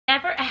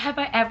have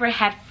I ever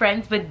had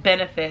friends with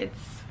benefits?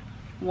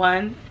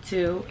 1,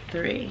 2,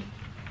 3.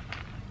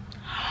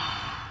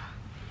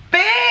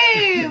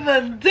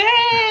 Babe,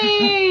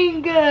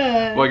 dang!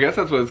 Well, I guess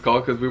that's what it's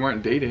called because we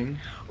weren't dating.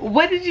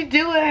 What did you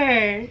do with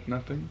her?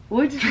 Nothing.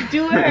 What did you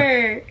do with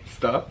her?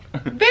 Stuff.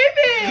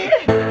 Baby!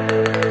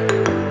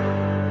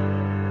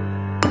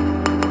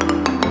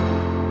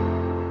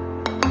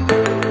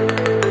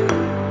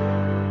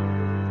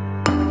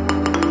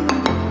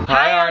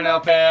 Hi,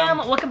 Arnell fam.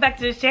 Welcome back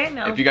to the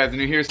channel. If you guys are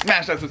new here,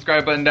 smash that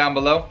subscribe button down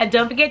below. And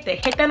don't forget to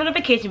hit that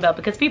notification bell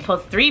because we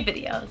post 3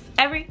 videos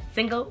every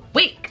single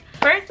week.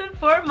 First and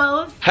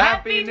foremost,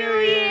 Happy New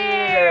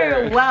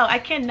Year! Wow, I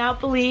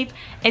cannot believe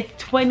it's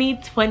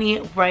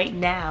 2020 right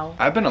now.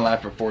 I've been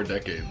alive for 4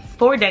 decades.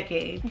 4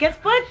 decades. Guess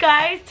what,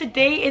 guys?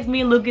 Today is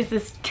me and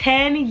Lucas's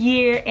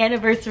 10-year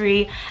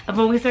anniversary of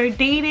when we started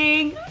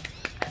dating.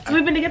 So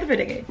we've been together for a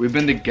decade. We've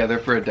been together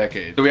for a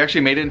decade. So we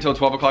actually made it until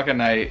 12 o'clock at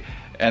night.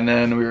 And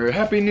then we were,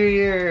 Happy New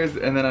Year's.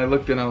 And then I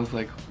looked and I was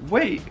like,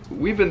 wait,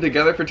 we've been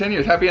together for 10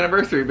 years. Happy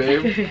anniversary,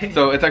 babe.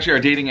 So it's actually our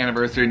dating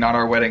anniversary, not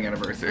our wedding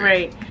anniversary.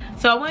 Right.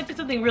 So I want to do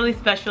something really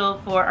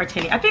special for our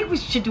 10 years. I think we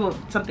should do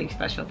something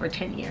special for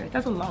 10 years.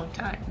 That's a long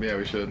time. Yeah,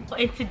 we should.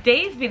 In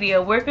today's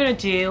video, we're going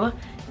to do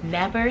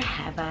Never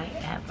Have I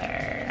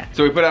Ever.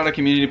 So we put out a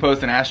community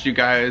post and asked you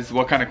guys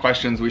what kind of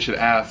questions we should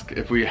ask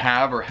if we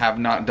have or have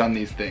not done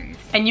these things.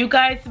 And you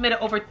guys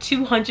submitted over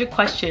 200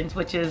 questions,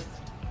 which is,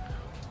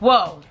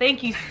 whoa,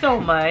 thank you so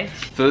much.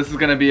 So this is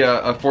gonna be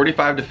a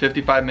 45 to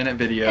 55 minute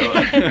video.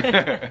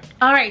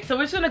 All right, so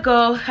we're just gonna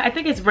go, I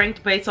think it's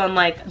ranked based on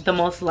like the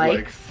most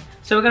likes.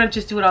 So we're gonna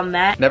just do it on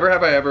that. Never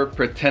have I ever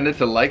pretended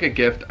to like a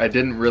gift I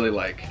didn't really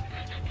like.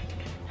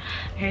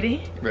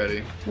 Ready?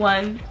 Ready.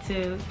 1,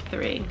 2,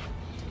 3.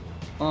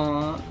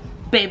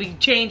 Baby,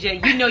 change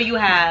it. You know you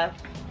have.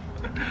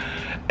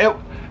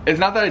 It's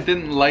not that I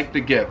didn't like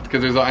the gift,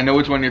 because I know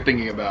which one you're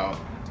thinking about.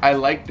 I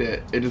liked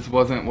it. It just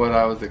wasn't what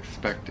I was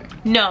expecting.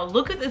 No,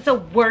 Lucas is the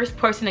worst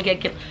person to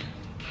get gift.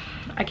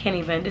 I can't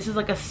even. This is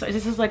like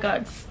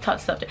a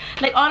tough subject.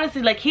 Like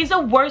honestly, like he's the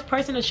worst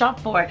person to shop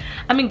for.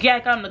 I mean, yeah, I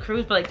got him the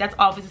cruise, but like that's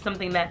obviously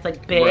something that's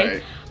like big.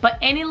 Right. But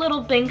any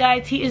little thing,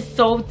 guys, he is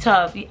so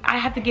tough. I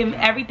have to give him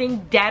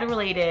everything dad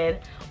related,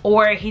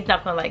 or he's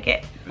not gonna like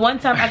it. One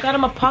time I got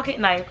him a pocket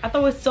knife. I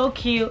thought it was so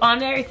cute. On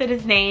there it said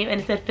his name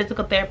and it said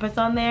physical therapist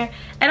on there,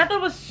 and I thought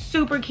it was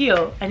super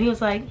cute. And he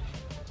was like,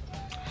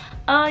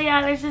 oh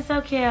yeah, this is so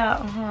cute.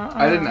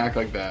 I didn't act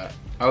like that.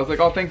 I was like,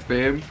 oh thanks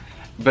babe.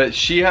 But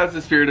she has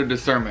the spirit of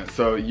discernment,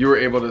 so you were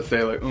able to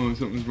say like, oh,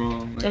 something's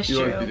wrong. Like, that's you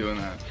true. always be doing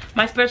that.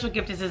 My special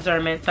gift is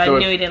discernment, so I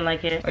knew he didn't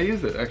like it. I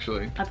use it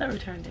actually. I thought I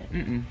returned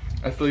it.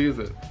 I still use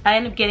it. I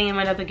ended up getting him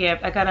another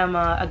gift. I got him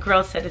a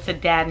girl set that said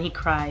dad, and he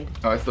cried.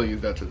 Oh, I still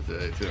use that to this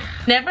day too.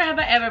 Never have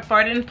I ever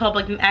farted in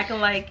public and acting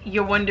like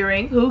you're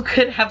wondering who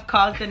could have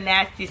caused the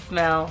nasty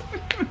smell.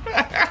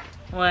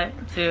 1,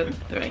 2,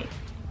 3.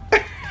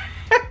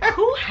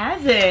 Who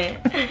hasn't?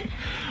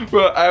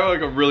 Well, I have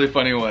like a really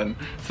funny one.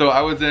 So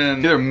I was in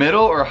either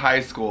middle or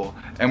high school,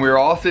 and we were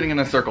all sitting in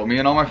a circle. Me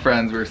and all my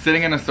friends, we were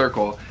sitting in a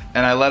circle,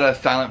 and I let a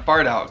silent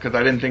fart out because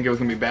I didn't think it was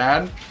gonna be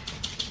bad.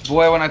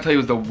 Boy, when I tell you,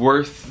 it was the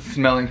worst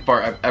smelling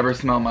fart I've ever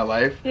smelled in my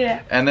life.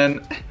 Yeah. And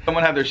then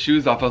someone had their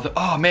shoes off. I was like,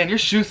 oh man, your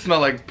shoes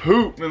smell like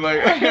poop. And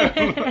like,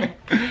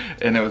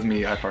 and it was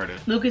me, I farted.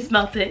 Lucas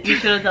smelt it, you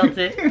should have dealt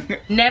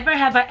it. Never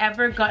have I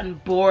ever gotten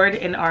bored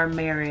in our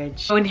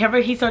marriage. Whenever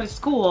he started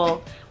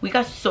school, we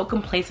got so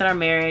complacent in our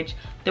marriage.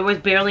 There was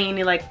barely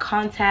any like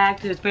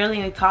contact, there was barely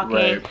any talking.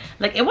 Right.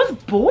 Like it was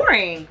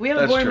boring. We have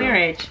a boring true.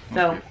 marriage,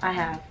 so okay. I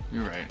have.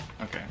 You're right,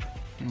 okay.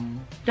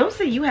 Don't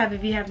say you have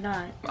if you have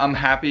not. I'm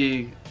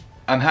happy,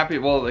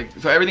 well, like,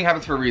 so everything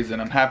happens for a reason.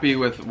 I'm happy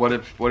with what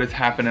has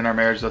happened in our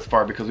marriage thus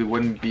far, because we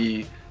wouldn't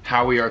be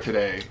how we are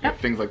today if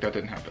things like that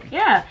didn't happen.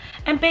 Yeah,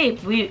 and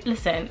babe,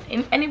 listen,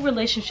 in any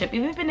relationship,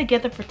 if we've been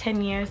together for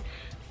 10 years,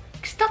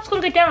 stuff's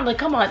gonna get down. Like,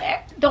 come on,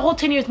 the whole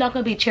 10 years is not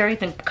gonna be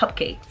cherries and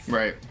cupcakes.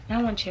 Right.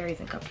 I want cherries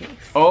and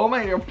cupcakes. Oh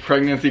my God,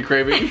 pregnancy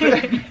cravings.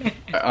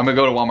 I'm gonna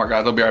go to Walmart,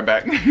 guys. I'll be right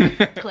back.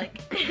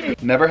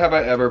 Click. Never have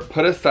I ever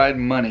put aside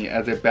money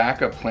as a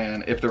backup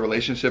plan if the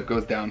relationship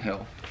goes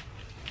downhill.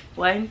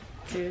 1,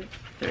 2,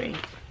 3.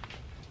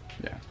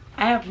 Yeah.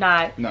 I have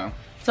not. No.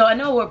 So I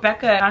know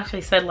Rebecca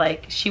actually said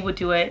like she would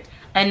do it.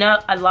 I know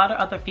a lot of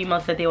other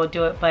females said they would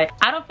do it, but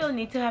I don't feel the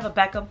need to have a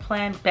backup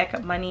plan,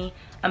 backup money.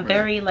 I'm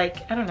very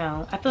like, I don't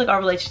know. I feel like our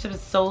relationship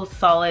is so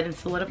solid and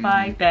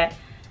solidified that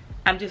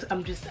I'm just,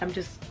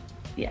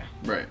 yeah.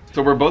 Right.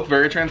 So we're both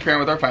very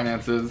transparent with our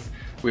finances.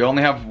 We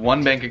only have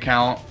one bank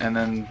account, and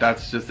then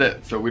that's just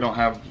it. So we don't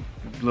have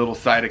little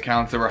side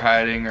accounts that we're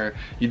hiding, or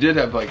you did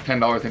have like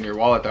 $10 in your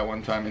wallet that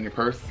one time in your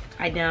purse.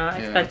 I know,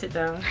 I spent it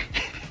though.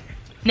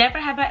 Never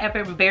have I ever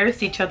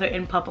embarrassed each other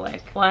in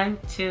public. 1,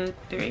 2,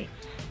 3.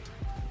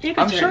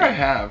 I'm sure I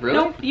have. Really?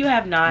 Nope, you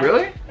have not.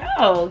 Really?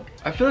 No.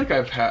 I feel like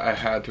I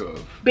had to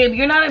have. Babe,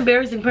 you're not an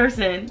embarrassing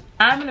person.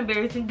 I'm an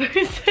embarrassing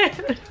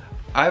person.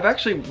 I've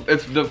actually,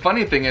 the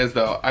funny thing is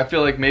though, I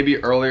feel like maybe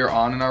earlier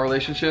on in our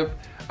relationship,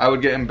 I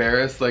would get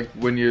embarrassed like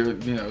when you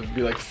know,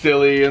 be like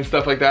silly and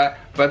stuff like that.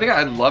 But I think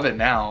I'd love it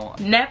now.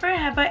 Never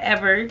have I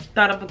ever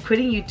thought of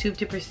quitting YouTube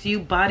to pursue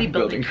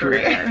bodybuilding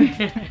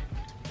career.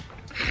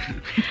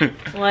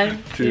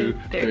 1, 2,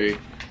 3.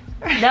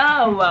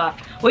 No,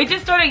 we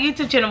just started a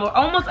YouTube channel. We're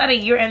almost at a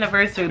year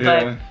anniversary,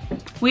 but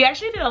we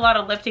actually did a lot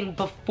of lifting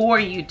before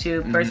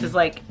YouTube versus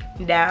like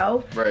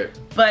now. Right.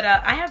 But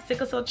I have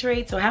sickle cell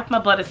trait, so half my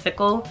blood is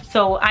sickle,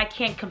 so I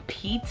can't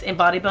compete in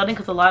bodybuilding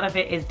because a lot of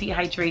it is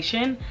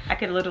dehydration. I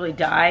could literally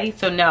die,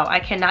 so no,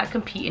 I cannot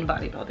compete in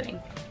bodybuilding.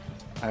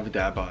 I have a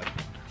dad bod.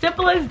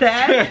 Simple as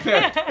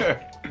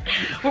that.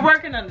 We're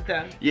working on it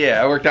though.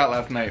 Yeah, I worked out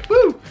last night.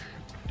 Woo!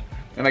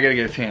 And I gotta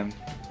get a tan.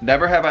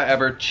 Never have I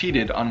ever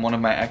cheated on one of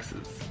my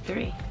exes.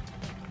 3.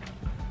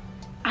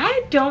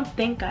 I don't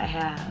think I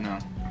have. No.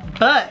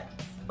 But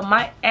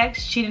my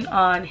ex cheated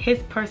on his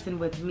person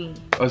with me.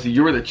 Oh, so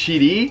you were the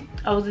cheatee?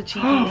 I was a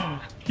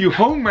cheatee. You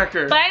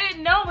homewrecker. But I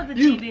didn't know it was a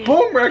cheatee. You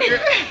homewrecker.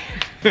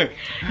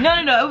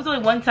 No. It was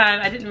only one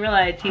time. I didn't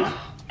realize he was...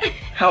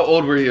 How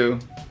old were you?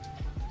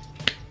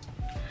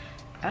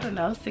 I don't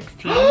know,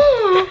 16.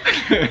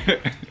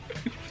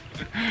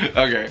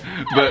 Okay,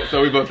 but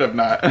so we both have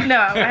not. No,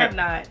 I have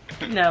not.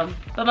 No.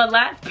 But my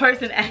last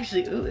person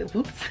actually,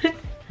 oops.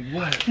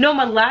 What? No,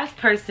 my last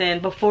person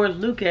before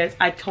Lucas,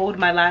 I told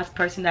my last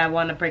person that I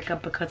want to break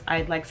up because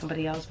I like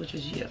somebody else, which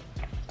was you.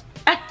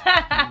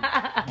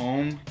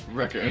 Home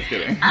wrecker. I'm just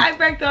kidding. I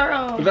wrecked our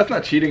own. But that's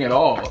not cheating at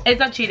all. It's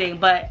not cheating,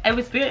 but I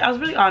was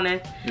really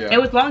honest. Yeah.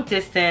 It was long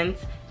distance,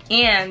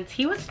 and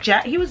he was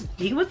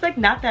like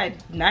not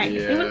that nice.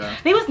 Yeah.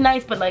 He was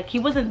nice, but like he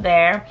wasn't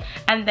there.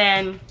 And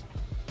then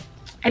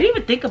I didn't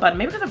even think about it,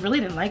 maybe because I really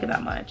didn't like it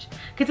that much.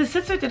 Because his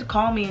sister did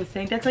call me and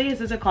say, did I tell you his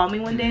sister called me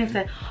one day and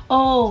said,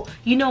 oh,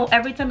 you know,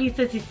 every time he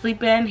says he's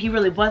sleeping, he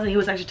really wasn't. He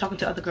was actually talking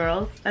to other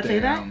girls. Did I say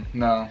that?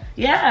 No.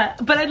 Yeah,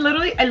 but I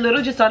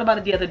literally just thought about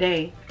it the other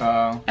day.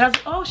 Oh. And I was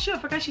like, oh shit, I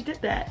forgot she did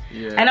that.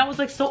 Yeah. And I was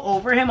like so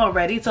over him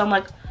already, so I'm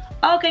like,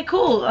 okay,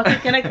 cool. Okay,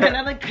 can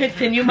I like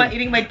continue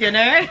eating my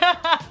dinner?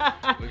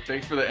 Like,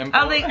 thanks for the info.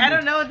 I was like, I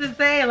don't know what to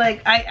say.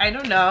 Like, I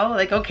don't know.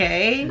 Like,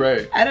 okay.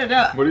 Right. I don't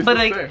know. What are you but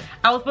supposed like, to say?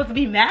 I was supposed to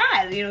be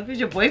mad, you know, if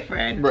he's your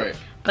boyfriend. Right.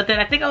 But then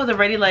I think I was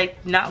already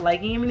like not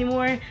liking him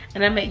anymore,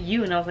 and I met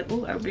you, and I was like,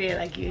 ooh, I really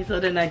like you. So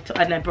then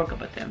I broke up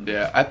with him.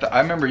 Yeah,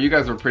 I remember you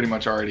guys were pretty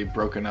much already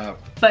broken up.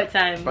 By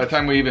the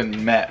time we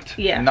even met.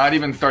 Yeah. Not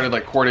even started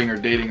like courting or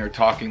dating or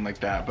talking like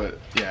that, but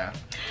yeah.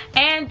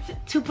 And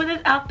to put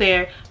it out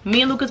there,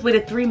 me and Lucas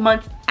waited 3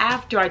 months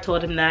after I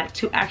told him that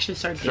to actually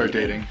start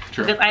dating.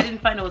 True. Because I didn't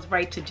find it was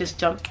right to just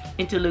jump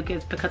into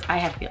Lucas because I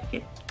had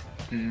feelings.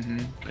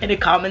 In the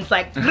comments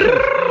like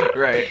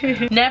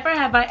right. Never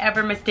have I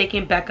ever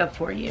mistaken Becca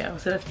for you.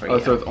 So that's for you. Oh,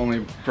 so it's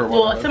only for one.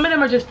 Well, some of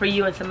them are just for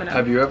you and some of them.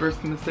 Have you ever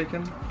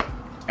mistaken?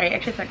 Alright, I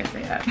guess I can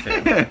say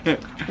that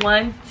too.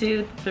 1,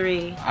 2,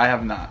 3. I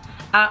have not.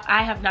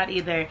 I have not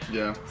either.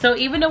 Yeah. So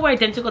even though we're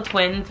identical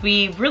twins,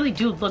 we really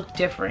do look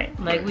different.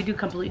 Like we do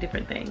completely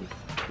different things.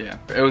 Yeah.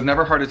 It was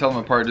never hard to tell them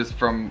apart just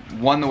from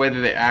one, the way that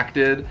they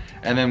acted,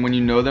 and then when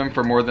you know them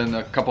for more than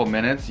a couple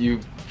minutes, you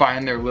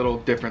find their little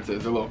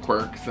differences, their little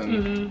quirks,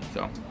 and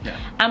so yeah.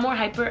 I'm more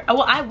hyper.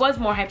 Well, I was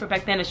more hyper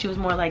back then, and she was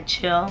more like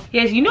chill.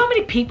 Yes, you know how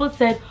many people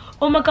said,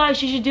 "Oh my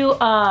gosh, you should do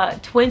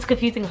twins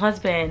confusing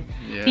husband."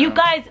 Yeah. You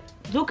guys,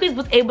 Lucas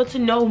was able to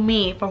know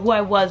me for who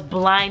I was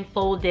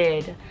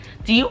blindfolded.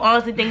 Do you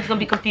honestly think he's gonna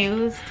be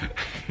confused?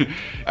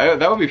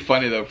 That would be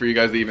funny though for you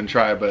guys to even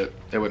try, but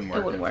it wouldn't work.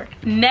 It wouldn't work.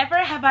 Never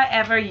have I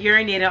ever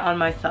urinated on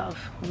myself.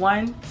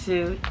 1,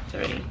 2,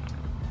 3.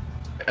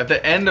 At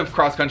the end of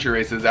cross-country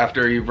races,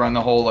 after you've run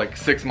the whole like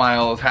 6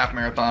 miles, half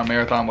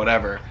marathon,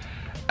 whatever,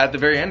 at the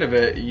very end of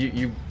it,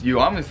 you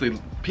honestly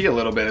pee a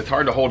little bit. It's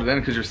hard to hold it in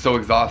because you're so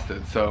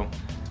exhausted. So.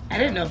 I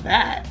didn't know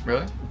that.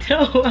 Really?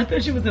 No, I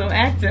thought she was an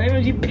accident.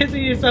 Was you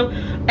pissing yourself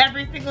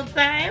every single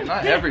time?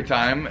 Not every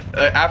time.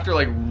 After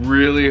like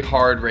really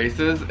hard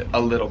races,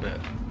 a little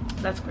bit.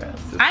 That's gross.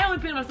 I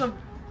only peed myself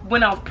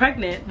when I was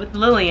pregnant with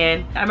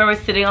Lillian. I remember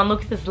sitting on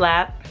Lucas's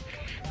lap,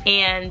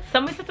 and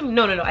somebody said to me,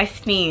 no, I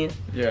sneezed.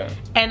 Yeah.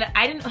 And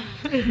I didn't,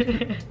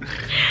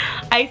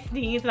 I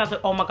sneezed and I was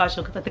like, oh my gosh,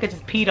 Lucas, I think I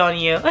just peed on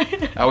you.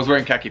 I was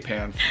wearing khaki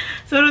pants.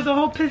 So there was a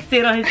whole piss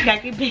stain on his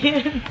khaki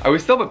pants. We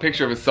still have a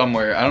picture of it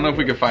somewhere. I don't know if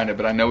we could find it,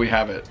 but I know we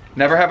have it.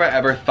 Never have I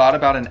ever thought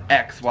about an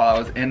ex while I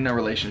was in a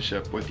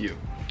relationship with you.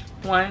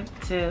 1,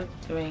 2,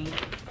 3.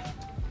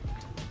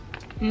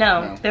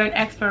 No, they're an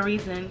ex for a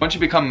reason. Once you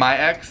become my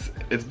ex,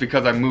 it's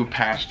because I moved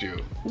past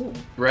you. Ooh.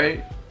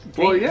 Right?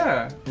 Well,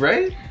 yeah,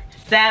 right?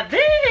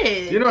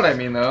 Savage! You know what I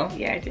mean though?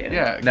 Yeah, I do.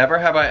 Yeah. Never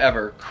have I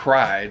ever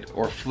cried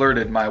or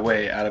flirted my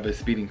way out of a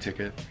speeding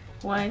ticket.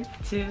 1,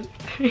 2,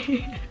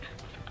 3.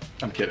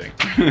 I'm kidding.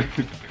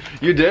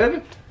 You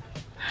did?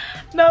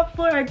 Not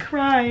before I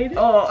cried.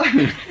 Oh.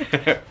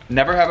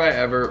 Never have I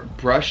ever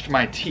brushed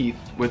my teeth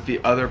with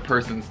the other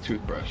person's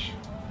toothbrush.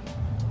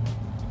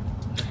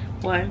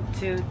 1,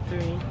 2,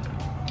 3.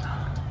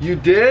 You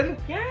did?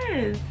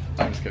 Yes.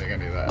 I'm just kidding, I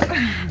knew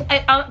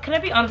that. Can I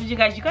be honest with you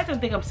guys? You guys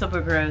don't think I'm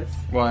super gross.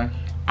 Why?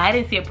 I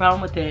didn't see a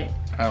problem with it.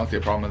 I don't see a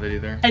problem with it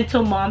either.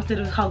 Until mom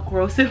said how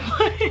gross it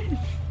was.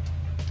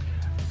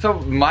 So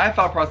my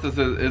thought process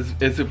is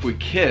if we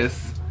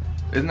kiss,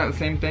 isn't that the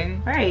same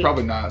thing? Right.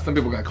 Probably not. Some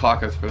people are gonna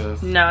clock us for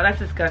this. No, that's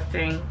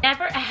disgusting.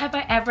 Never have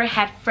I ever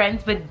had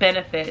friends with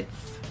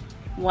benefits.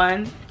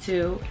 1,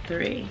 2,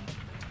 3.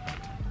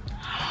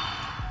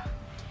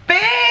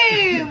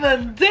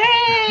 Babe,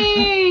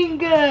 dang!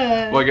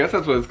 Well, I guess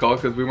that's what it's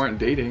called because we weren't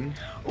dating.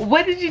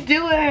 What did you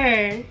do with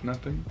her?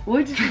 Nothing.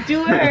 What did you do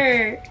with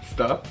her?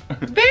 Stuff.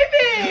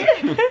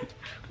 Baby!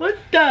 What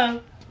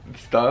stuff?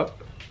 Stuff.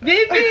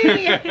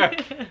 Baby!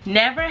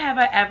 Never have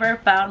I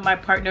ever found my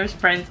partner's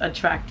friends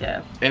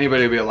attractive.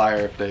 Anybody would be a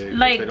liar if they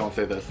don't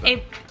say this.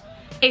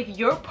 If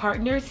your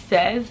partner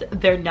says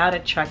they're not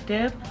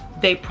attractive,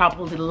 they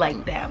probably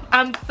like them.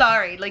 I'm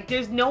sorry, like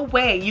there's no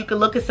way you can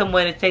look at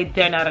someone and say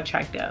they're not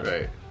attractive.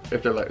 Right.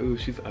 If they're like, ooh,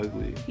 she's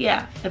ugly.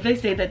 Yeah, if they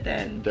say that,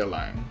 then they're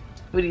lying.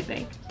 What do you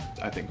think?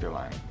 I think they're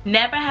lying.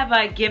 Never have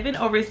I given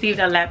or received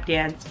a lap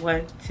dance.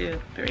 1, 2,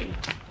 3.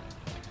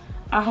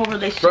 Our whole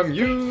relationship. From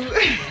you.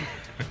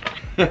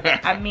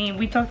 I mean,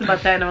 we talked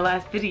about that in our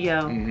last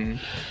video. Mm-hmm.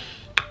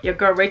 Your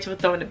girl Rachel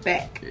was throwing it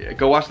back. Yeah,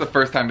 go watch the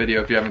first time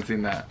video if you haven't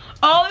seen that.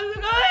 Oh, is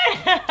it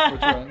good?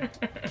 Which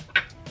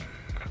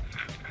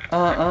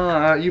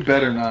one? You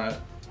better not.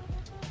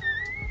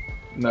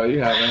 No,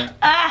 you haven't.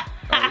 Oh,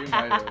 you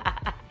might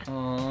have.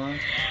 Aww.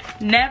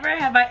 Never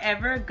have I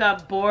ever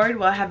got bored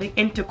while having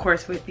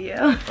intercourse with you.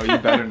 Oh, you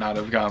better not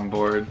have gotten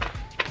bored.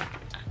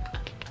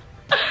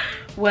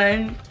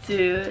 1,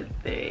 2,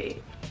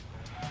 3.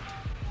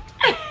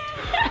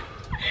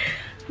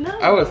 No.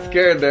 I was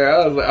scared there.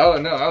 I was like, oh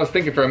no. I was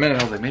thinking for a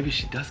minute. I was like, maybe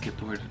she does get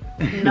bored.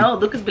 No,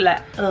 Lucas be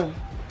like,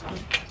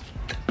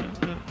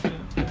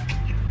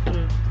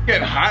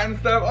 Getting hot and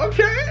stuff.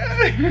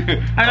 Okay.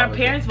 And our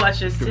parents watch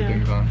this too.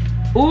 Things on.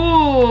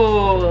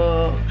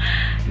 Ooh.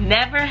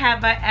 Never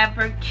have I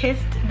ever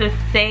kissed the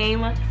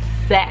same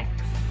sex.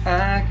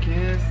 I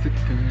kissed the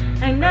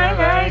girl. And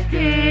I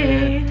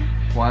did.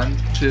 1,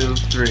 2,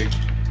 3.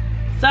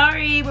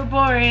 Sorry, we're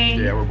boring.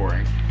 Yeah, we're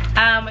boring.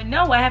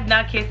 No, I have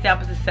not kissed the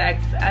opposite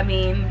sex. I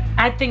mean,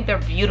 I think they're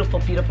beautiful,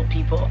 beautiful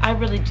people. I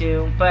really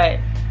do, but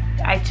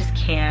I just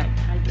can't.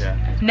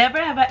 Yeah. Never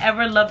have I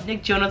ever loved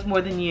Nick Jonas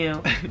more than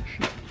you.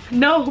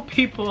 No,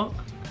 people.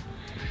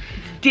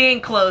 It's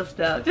dang close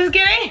though. Just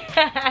kidding.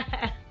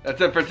 That's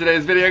it for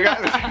today's video,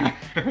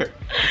 guys.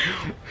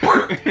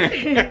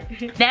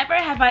 Never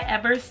have I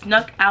ever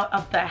snuck out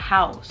of the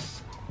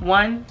house.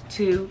 1,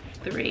 2,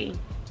 3.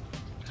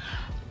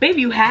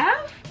 Baby, you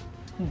have?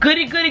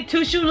 Goody goody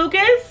two shoe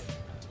Lucas?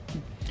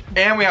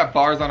 And we have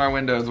bars on our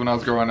windows when I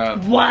was growing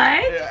up. What?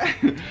 Yeah.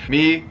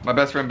 Me, my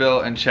best friend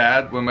Bill, and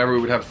Chad, whenever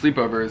we would have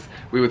sleepovers,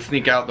 we would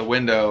sneak out the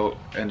window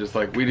and just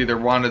like, we'd either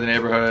wander the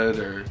neighborhood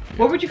or...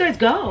 Where would you guys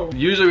go?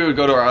 Usually we would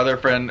go to our other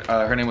friend,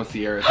 her name was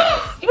Sierra's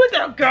house. You went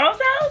to a girl's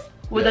house?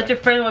 Was Yeah. that your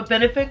friend with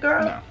benefit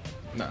girl? No,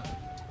 no,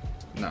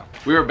 no.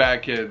 We were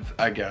bad kids,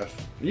 I guess.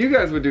 You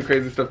guys would do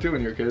crazy stuff too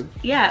when you were kids.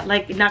 Yeah,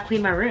 like not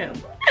clean my room.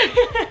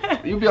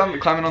 You'd be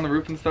climbing on the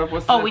roof and stuff.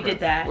 What's the difference? We did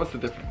that. What's the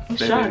difference? I'm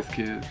They shocked. raised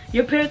kids.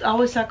 Your parents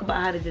always talk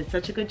about how they did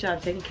such a good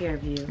job taking care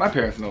of you. My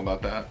parents know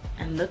about that.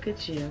 And look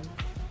at you.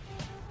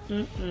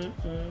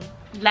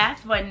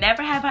 Last one.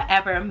 Never have I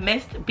ever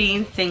missed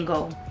being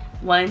single.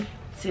 1,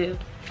 2,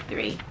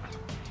 3.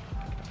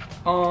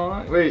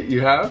 Aw, wait,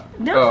 you have?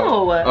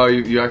 No. Oh,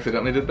 you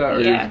accidentally did that, or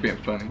you're Yeah. just being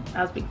funny?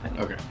 I was being funny.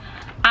 Okay.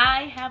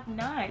 I have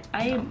not.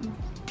 I am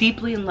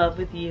deeply in love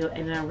with you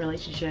and in our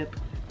relationship,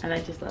 and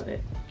I just love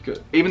it.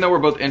 Good. Even though we're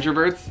both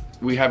introverts,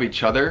 we have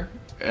each other,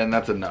 and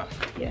that's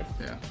enough. Yes.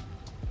 Yeah.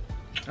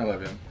 I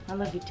love you. I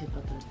love you too,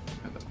 Papa.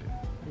 I love you.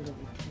 I love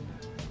you too.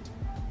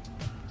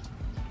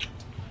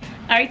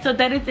 Alright, so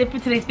that is it for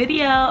today's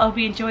video. I hope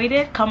you enjoyed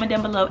it. Comment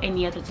down below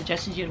any other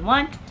suggestions you'd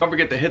want. Don't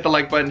forget to hit the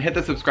like button, hit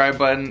the subscribe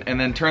button, and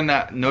then turn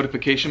that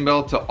notification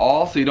bell to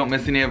all so you don't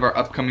miss any of our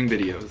upcoming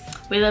videos.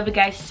 We love you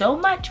guys so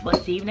much. We'll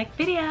see you next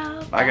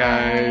video. Bye.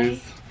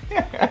 Guys.